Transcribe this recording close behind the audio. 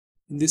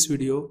In this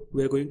video,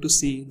 we are going to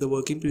see the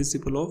working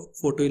principle of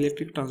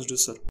photoelectric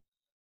transducer.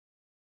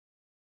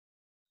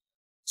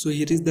 So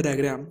here is the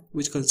diagram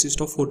which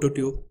consists of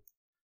phototube.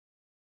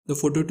 The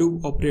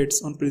phototube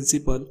operates on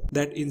principle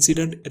that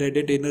incident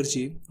radiant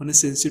energy on a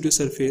sensitive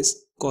surface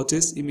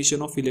causes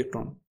emission of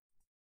electron.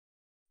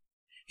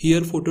 Here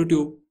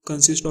phototube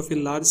consists of a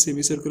large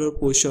semicircular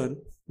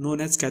portion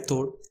known as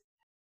cathode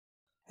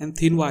and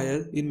thin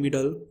wire in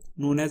middle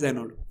known as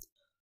anode.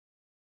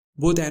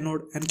 Both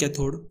anode and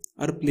cathode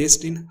are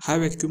placed in high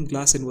vacuum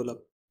glass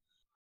envelope.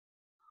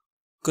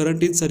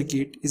 Current in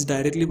circuit is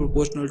directly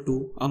proportional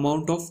to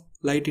amount of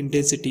light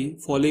intensity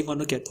falling on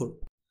a cathode.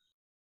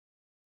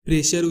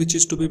 Pressure which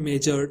is to be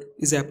measured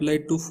is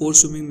applied to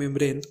force swimming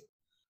membrane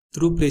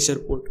through pressure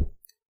port.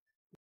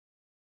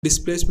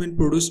 Displacement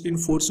produced in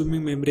force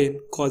swimming membrane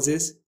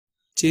causes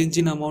change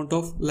in amount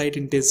of light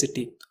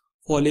intensity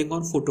falling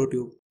on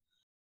phototube.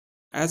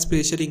 As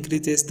pressure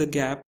increases the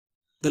gap,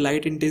 the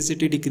light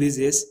intensity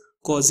decreases,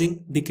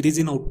 causing decrease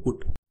in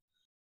output.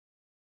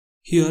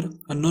 Here,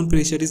 unknown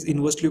pressure is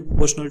inversely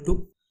proportional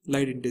to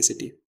light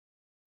intensity.